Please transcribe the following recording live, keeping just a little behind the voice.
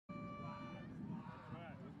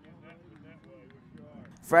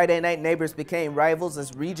Friday night neighbors became rivals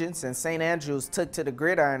as Regents and St. Andrews took to the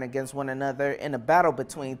gridiron against one another in a battle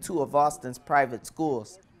between two of Austin's private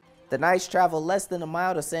schools. The Knights traveled less than a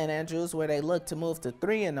mile to St. Andrews, where they looked to move to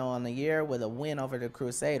 3-0 on the year with a win over the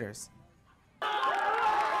Crusaders.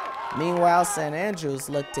 Meanwhile, St. Andrews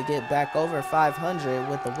looked to get back over 500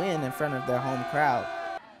 with a win in front of their home crowd.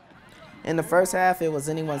 In the first half, it was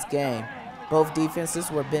anyone's game. Both defenses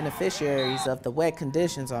were beneficiaries of the wet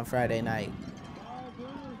conditions on Friday night.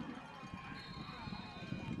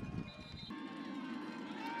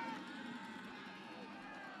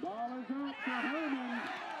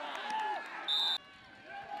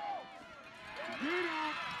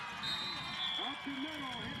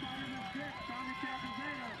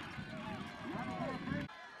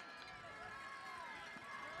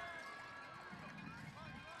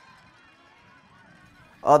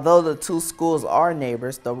 Although the two schools are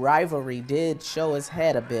neighbors, the rivalry did show its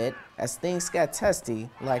head a bit as things got testy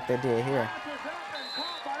like they did here.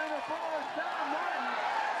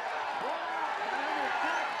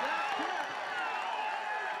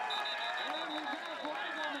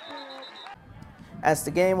 As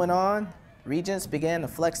the game went on, Regents began to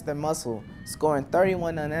flex their muscle, scoring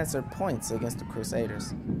 31 unanswered points against the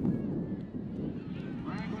Crusaders.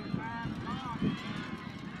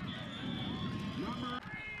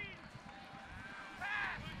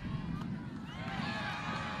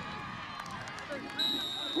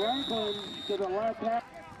 Franklin to the left half.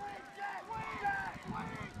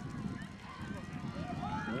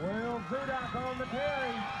 Will Zudak on the carry.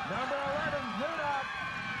 Number 11, Zudak.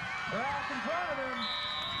 Right in front of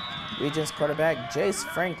him. Regents quarterback Jace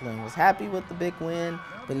Franklin was happy with the big win,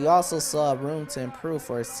 but he also saw room to improve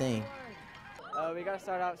for his team. We got to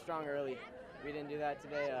start out strong early. We didn't do that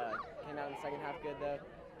today. Came out in the second half good though.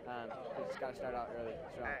 We just got to start out early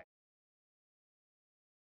strong.